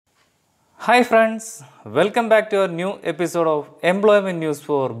Hi friends, welcome back to our new episode of Employment News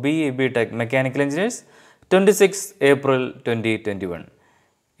for BE BTech Mechanical Engineers 26 April 2021.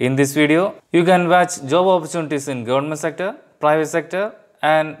 In this video, you can watch job opportunities in government sector, private sector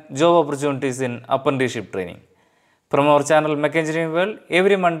and job opportunities in apprenticeship training. From our channel Mech Engineering World,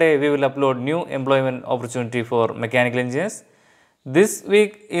 every Monday we will upload new employment opportunity for mechanical engineers. This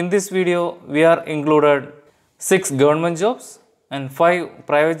week in this video, we are included 6 government jobs and 5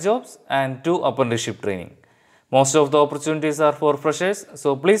 private jobs and 2 apprenticeship training. Most of the opportunities are for freshers,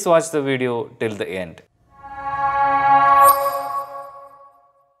 so please watch the video till the end.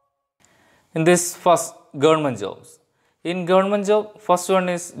 In this first government jobs. In government job, first one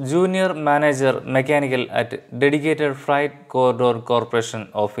is Junior Manager Mechanical at Dedicated Freight Corridor Corporation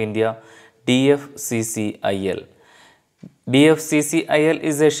of India, DFCCIL. DFCCIL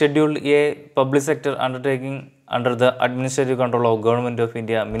is a Scheduled A public sector undertaking under the administrative control of Government of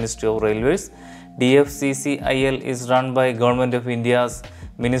India, Ministry of Railways. DFCCIL is run by Government of India's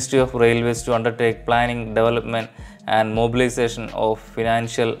Ministry of Railways to undertake planning, development and mobilization of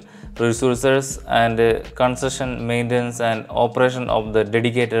financial resources and concession maintenance and operation of the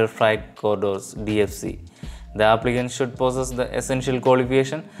dedicated freight corridors DFC. The applicant should possess the essential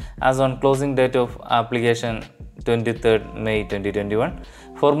qualification as on closing date of application 23rd May 2021.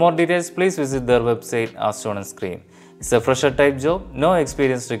 For more details, please visit their website as shown on screen. It's a fresher type job, no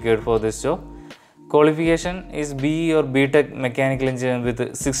experience required for this job. Qualification is BE or BTech Mechanical Engineering with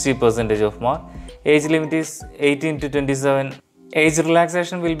 60% of mark. Age limit is 18 to 27. Age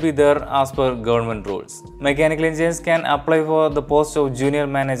relaxation will be there as per government rules. Mechanical engineers can apply for the post of Junior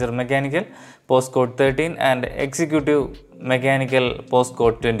Manager Mechanical, postcode 13 and Executive Mechanical,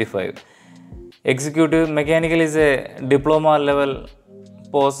 postcode 25. Executive Mechanical is a diploma level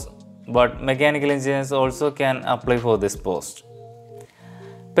post, but mechanical engineers also can apply for this post.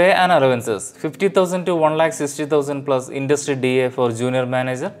 Pay and allowances 50,000 to 1,60,000 plus industry DA for Junior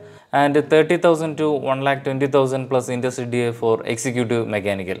Manager and 30,000 to 1,20,000 plus industry DA for Executive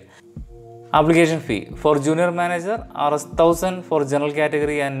Mechanical. Application fee for Junior Manager Rs 1,000 for general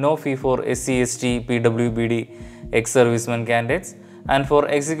category and no fee for SC, ST, PWBD, ex-servicemen candidates, and for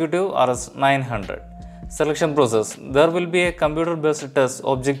Executive Rs 900. Selection process. There will be a computer-based test,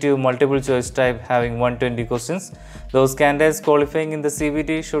 objective multiple choice type having 120 questions. Those candidates qualifying in the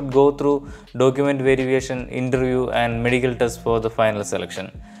CBT should go through document verification, interview and medical test for the final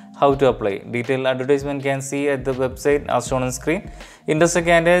selection. How to apply? Detailed advertisement can see at the website as shown on screen. Interested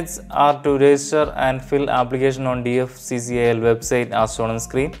candidates are to register and fill application on DFCCIL website as shown on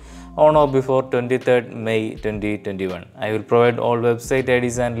screen on or before 23rd May 2021. I will provide all website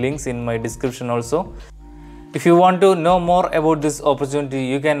IDs and links in my description also. If you want to know more about this opportunity,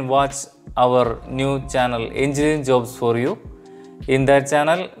 you can watch our new channel Engineering Jobs for You. In that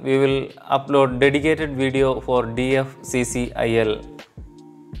channel, we will upload dedicated video for DFCCIL.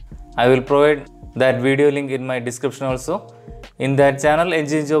 I will provide that video link in my description also. In that channel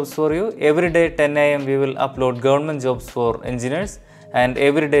Engineering Jobs for You, every day 10 AM we will upload government jobs for engineers and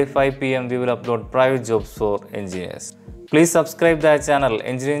every day 5 PM we will upload private jobs for engineers. Please subscribe that channel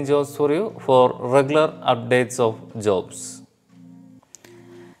Engineering Jobs for You for regular updates of jobs.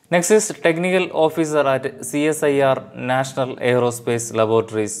 Next is Technical Officer at CSIR National Aerospace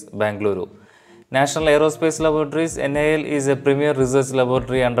Laboratories, Bangalore. National Aerospace Laboratories NAL is a premier research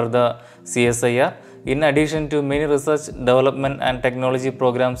laboratory under the CSIR. In addition to many research, development and technology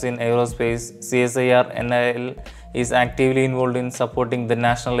programs in aerospace, CSIR-NAL is actively involved in supporting the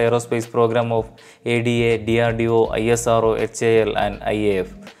National Aerospace Program of ADA, DRDO, ISRO, HAL and IAF.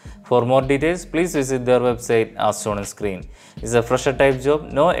 For more details, please visit their website as shown on screen. It's a fresher type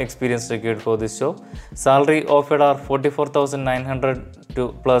job, no experience required for this job. Salary offered are 44,900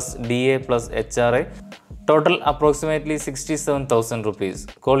 to plus DA plus HRI. Total approximately 67,000 rupees.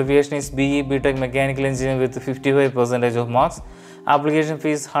 Qualification is BE BTech Mechanical Engineering with 55% of marks. Application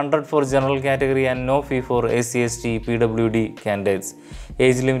fee is 100 for general category and no fee for SC, ST, PWD candidates.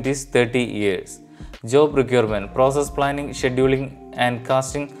 Age limit is 30 years. Job requirement: process planning, scheduling and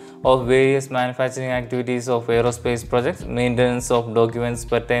casting of various manufacturing activities of aerospace projects, maintenance of documents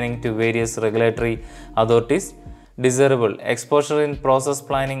pertaining to various regulatory authorities. Desirable: exposure in process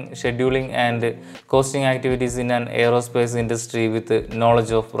planning, scheduling and costing activities in an aerospace industry with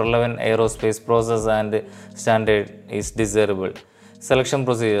knowledge of relevant aerospace process and standard is desirable. Selection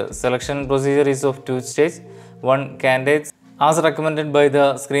procedure. Selection procedure is of 2 stages. 1. Candidates as recommended by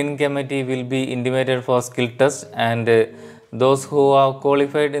the screening committee will be intimated for skill test and Those who are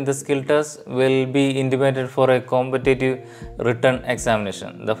qualified in the skill test will be intimated for a competitive written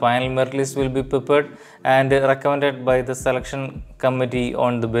examination. The final merit list will be prepared and recommended by the selection committee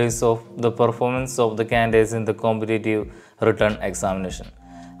on the basis of the performance of the candidates in the competitive written examination.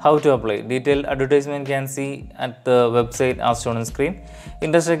 How to apply? Detailed advertisement can see at the website as shown on screen.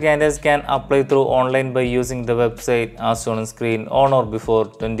 Interested candidates can apply through online by using the website as shown on screen on or before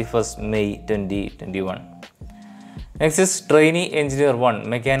 21st May 2021. Next is Trainee Engineer 1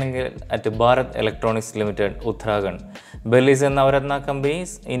 Mechanical at Bharat Electronics Ltd, Uttarakhand. BEL is a Navaratna company,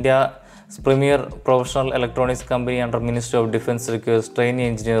 India's premier professional electronics company under Ministry of Defence requires Trainee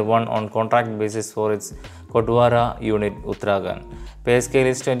Engineer 1 on contract basis for its Kotwara unit, Uttarakhand. Pay scale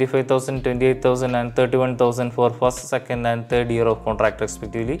is 25,000, 28,000 and 31,000 for first, second and third year of contract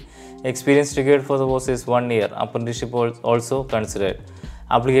respectively. Experience required for the post is 1 year. Apprenticeship also considered.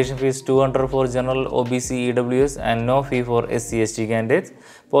 Application fee is 200 for general OBC EWS and no fee for SC/ST candidates.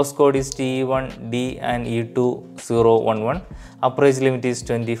 Postcode is TE1D and E2011. Upper age limit is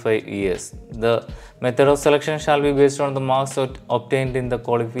 25 years. The method of selection shall be based on the marks obtained in the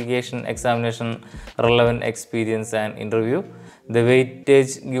qualification examination, relevant experience and interview. The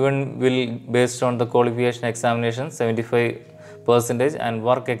weightage given will based on the qualification examination 75% and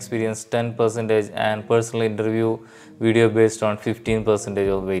work experience 10% and personal interview video based on 15%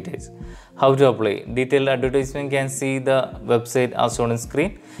 of weightage. How to apply? Detailed advertisement can see the website as shown on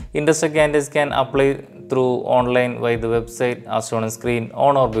screen. Interested candidates can apply through online via the website as shown on screen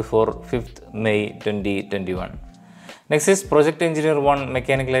on or before 5th May 2021. Next is Project Engineer 1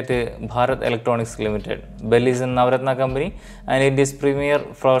 Mechanical at Bharat Electronics Ltd. BEL is a Navaratna company and it is premier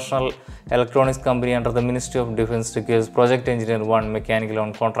professional electronics company under the Ministry of Defence requires Project Engineer 1 Mechanical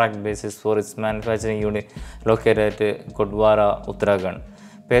on contract basis for its manufacturing unit located at Kotwara, Uttarakhand.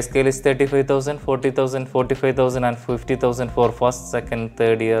 Pay scale is 35,000, 40,000, 45,000 and 50,000 for first, second,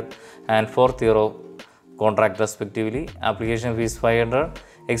 third year and fourth year of contract respectively. Application fee is 500.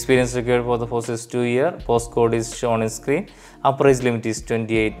 Experience required for the post is 2 years. Postcode is shown on screen. Upper age limit is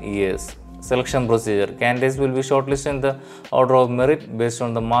 28 years. Selection procedure. Candidates will be shortlisted in the order of merit based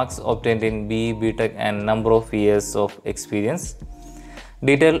on the marks obtained in BE, BTech and number of years of experience.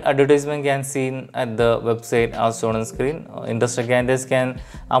 Detailed advertisement can be seen at the website as shown on screen. Interested candidates can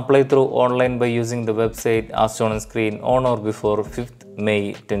apply through online by using the website as shown on screen on or before 5th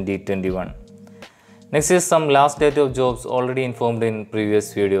May 2021. Next is some last date of jobs already informed in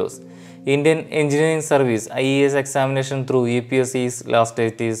previous videos. Indian Engineering Service IES examination through UPSC's last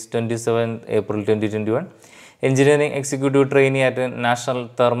date is 27th April 2021. Engineering Executive Trainee at National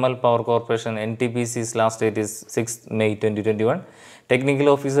Thermal Power Corporation NTPC's last date is 6th May 2021. Technical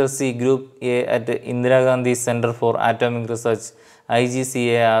Officer C Group A at Indira Gandhi Center for Atomic Research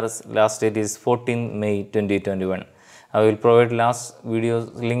IGCAR's last date is 14th May 2021. I will provide last video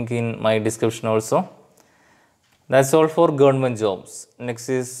link in my description also. That's all for government jobs. Next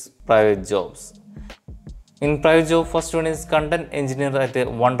is private jobs. In private job, first one is content engineer at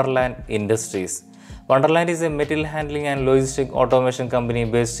Vanderlande Industries. Vanderlande is a material handling and logistic automation company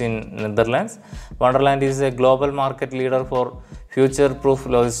based in Netherlands. Vanderlande is a global market leader for future-proof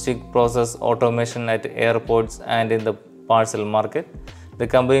logistic process automation at airports and in the parcel market. The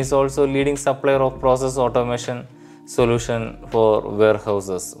company is also leading supplier of process automation solution for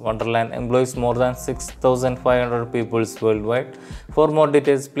warehouses. Vanderlande employs more than 6,500 people worldwide. For more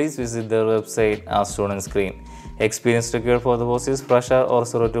details, please visit their website as shown on screen. Experience required for the post is fresher or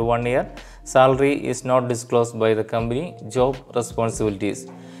 0 to 1 year. Salary is not disclosed by the company. Job responsibilities: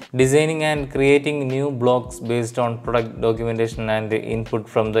 designing and creating new blocks based on product documentation and input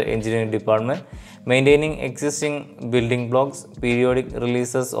from the engineering department, maintaining existing building blocks, periodic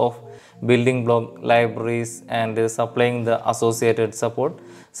releases of building block libraries and supplying the associated support,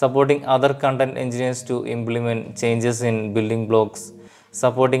 supporting other content engineers to implement changes in building blocks,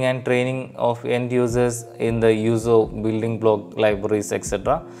 supporting and training of end users in the use of building block libraries,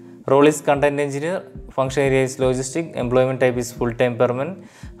 etc. Role is content engineer, function area is logistic, employment type is full-time permanent.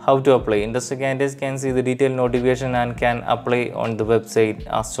 How to apply? Interested candidates can see the detailed notification and can apply on the website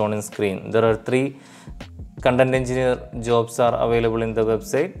as shown on screen. There are 3 content engineer jobs are available in the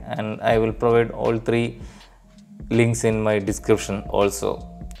website and I will provide all 3 links in my description also.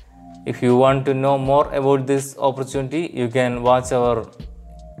 If you want to know more about this opportunity, you can watch our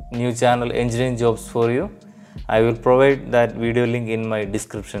new channel Engineering Jobs for You. I will provide that video link in my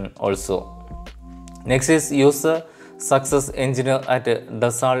description also. Next is User Success Engineer at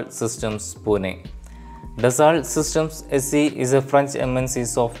DASSAULT Systemes, Pune. DASSAULT Systemes SE is a French MNC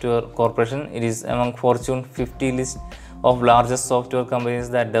software corporation. It is among Fortune 50 list of largest software companies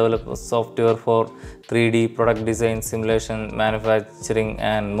that develop software for 3D product design, simulation, manufacturing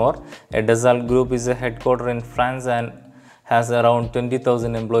and more. DASSAULT Group is headquartered in France and has around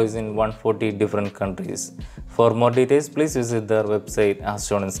 20,000 employees in 140 different countries. For more details, please visit their website as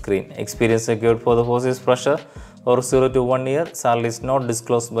shown on screen. Experience secured for the post is fresher or 0 to 1 year. Salary is not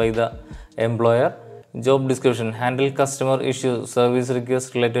disclosed by the employer. Job description: handle customer issues, service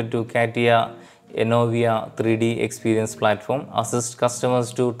requests related to CATIA, Enovia 3D experience platform, assist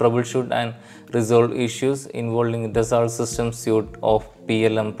customers to troubleshoot and resolve issues involving DASSAULT Systems suite of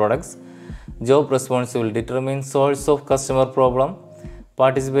PLM products. Job responsible: determine source of customer problem,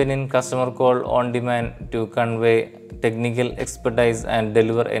 participate in customer call on demand to convey technical expertise and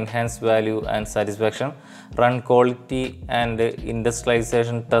deliver enhanced value and satisfaction, run quality and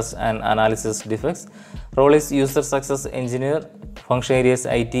industrialization tests and analysis defects. Role is user success engineer, function areas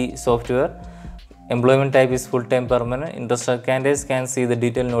IT software. Employment type is full-time permanent. Interested candidates can see the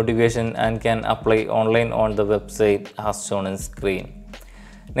detailed notification and can apply online on the website as shown on screen.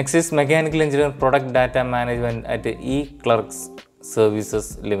 Next is Mechanical Engineer Product Data Management at eClerx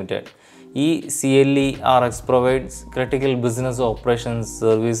Services Ltd. eClerx provides critical business operations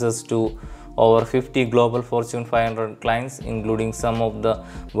services to over 50 global Fortune 500 clients, including some of the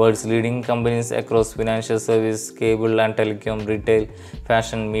world's leading companies across financial service, cable and telecom, retail,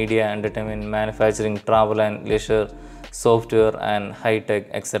 fashion, media, entertainment, manufacturing, travel and leisure, software and high-tech,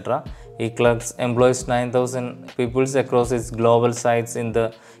 etc. eClerx employs 9,000 people across its global sites in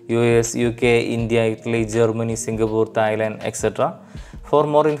the US, UK, India, Italy, Germany, Singapore, Thailand, etc. For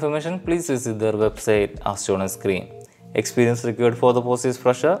more information, please visit their website as shown on screen. Experience required for the post is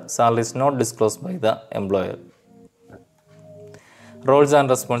fresher. Salary is not disclosed by the employer. Roles and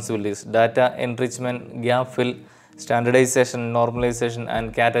responsibilities: data enrichment, gap fill, standardization, normalization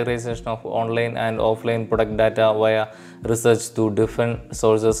and categorization of online and offline product data via research through different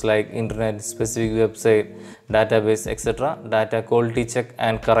sources like internet, specific website, database, etc. Data quality check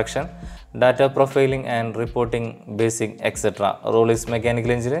and correction, data profiling and reporting basic, etc. Role is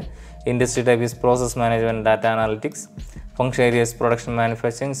mechanical engineer. Industry type is process management, data analytics. Function area is production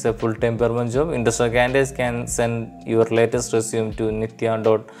manufacturing. It's a full-time permanent job. Interested candidates can send your latest resume to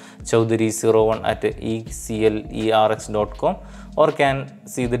nitya.chowdhury01@eclerx.com or can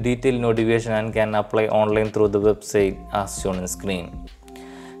see the detailed notification and can apply online through the website as shown on screen.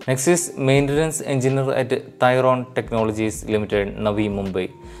 Next is Maintenance Engineer at Thyrocare Technologies Ltd, NAVI, Mumbai.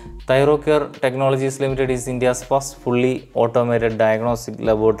 Thyrocare Technologies Ltd is India's first fully automated diagnostic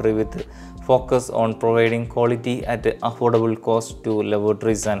laboratory with focus on providing quality at affordable cost to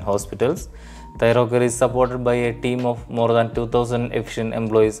laboratories and hospitals. Thyrocare is supported by a team of more than 2,000 efficient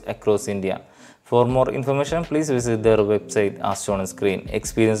employees across India. For more information, please visit their website as shown on screen.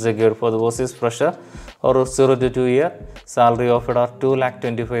 Experience required for the post is fresher or 0 to 2 year. Salary offered are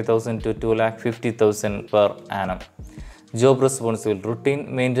 2,25,000 to 2,50,000 per annum. Job responsible: routine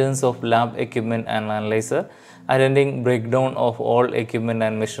maintenance of lab equipment and analyzer, attending breakdown of all equipment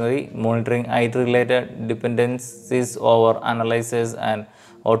and machinery, monitoring IT related dependencies over analyzers and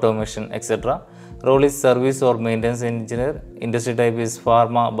automation, etc. Role is service or maintenance engineer. Industry type is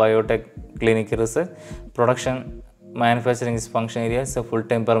pharma, biotech, clinical research. Production manufacturing is function area. It's a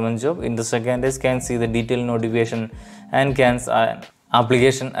full-time permanent job. Interested candidates can see the detailed notification and can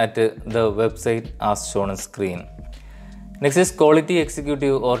application at the website as shown on screen. Next is Quality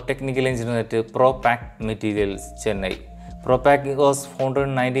Executive or Technical Engineer at ProPack Materials, Chennai. ProPack was founded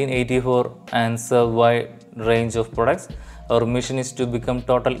in 1984 and serves a wide range of products. Our mission is to become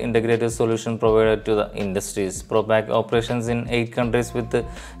total integrated solution provider to the industries. ProPack operations in 8 countries with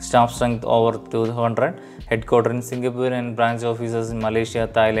staff strength over 200, headquartered in Singapore and branch offices in Malaysia,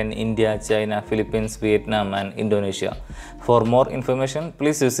 Thailand, India, China, Philippines, Vietnam and Indonesia. For more information,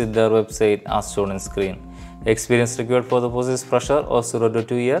 please visit their website as shown on screen. Experience required for the post is fresher or 0 to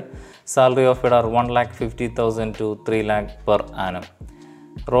 2 year. Salary offered are 1,50,000 to 3 lakh per annum.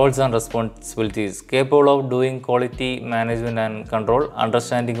 Roles and responsibilities: capable of doing quality management and control,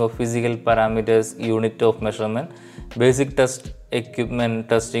 understanding of physical parameters, unit of measurement, basic test equipment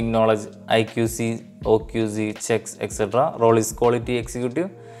testing knowledge, IQC, OQC checks, etc. Role is quality executive.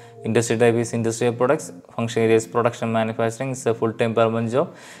 Industry type is industrial products. Function area is production manufacturing. It's a full-time permanent job.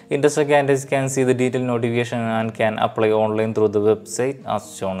 Interested candidates can see the detailed notification and can apply online through the website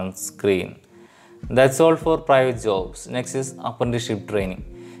as shown on screen. That's all for private jobs. Next is apprenticeship training.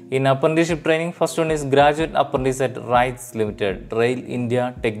 In apprenticeship training, first one is graduate apprentice at RITES Ltd, Rail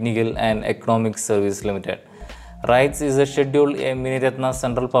India Technical and Economic Service Ltd. RITES is a Scheduled A Miniratna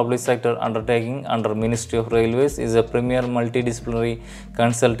Central Public Sector undertaking under Ministry of Railways, is a premier multidisciplinary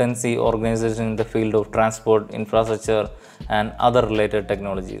consultancy organization in the field of transport, infrastructure and other related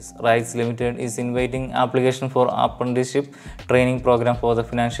technologies. RITES Ltd is inviting application for apprenticeship training program for the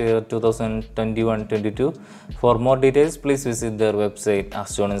financial year 2021-22. For more details, please visit their website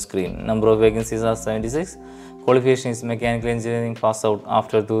as shown on screen. Number of vacancies are 76. Qualification is mechanical engineering pass out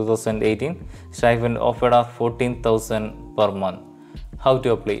after 2018. Stipend offered are 14,000 per month. How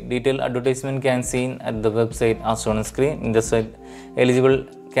to apply? Detailed advertisement can be seen at the website as shown on screen. In the site, eligible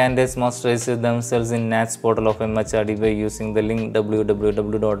candidates must register themselves in NATS portal of MHRD by using the link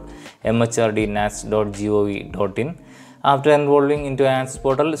www.mhrdnats.gov.in. After enrolling into NATS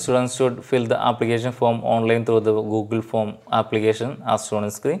portal, students should fill the application form online through the Google Form application as shown on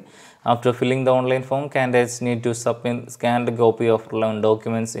screen. After filling the online form, candidates need to submit scanned copy of relevant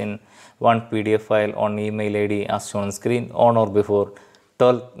documents in one PDF file on email ID as shown on screen on or before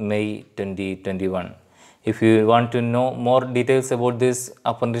 12th May 2021. If you want to know more details about this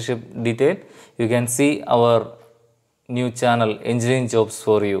apprenticeship detail, you can see our new channel Engineering Jobs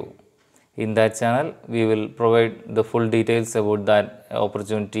for You. In that channel, we will provide the full details about that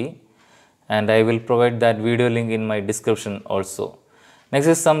opportunity, and I will provide that video link in my description also. Next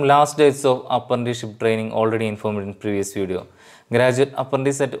is some last dates of apprenticeship training already informed in previous video. Graduate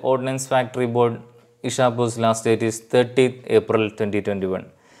apprentice at Ordnance Factory Board, ISHAPORE's last date is 30th April 2021.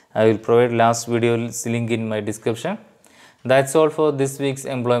 I will provide last video link in my description. That's all for this week's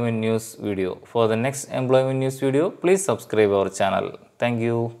employment news video. For the next employment news video, please subscribe our channel. Thank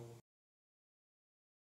you.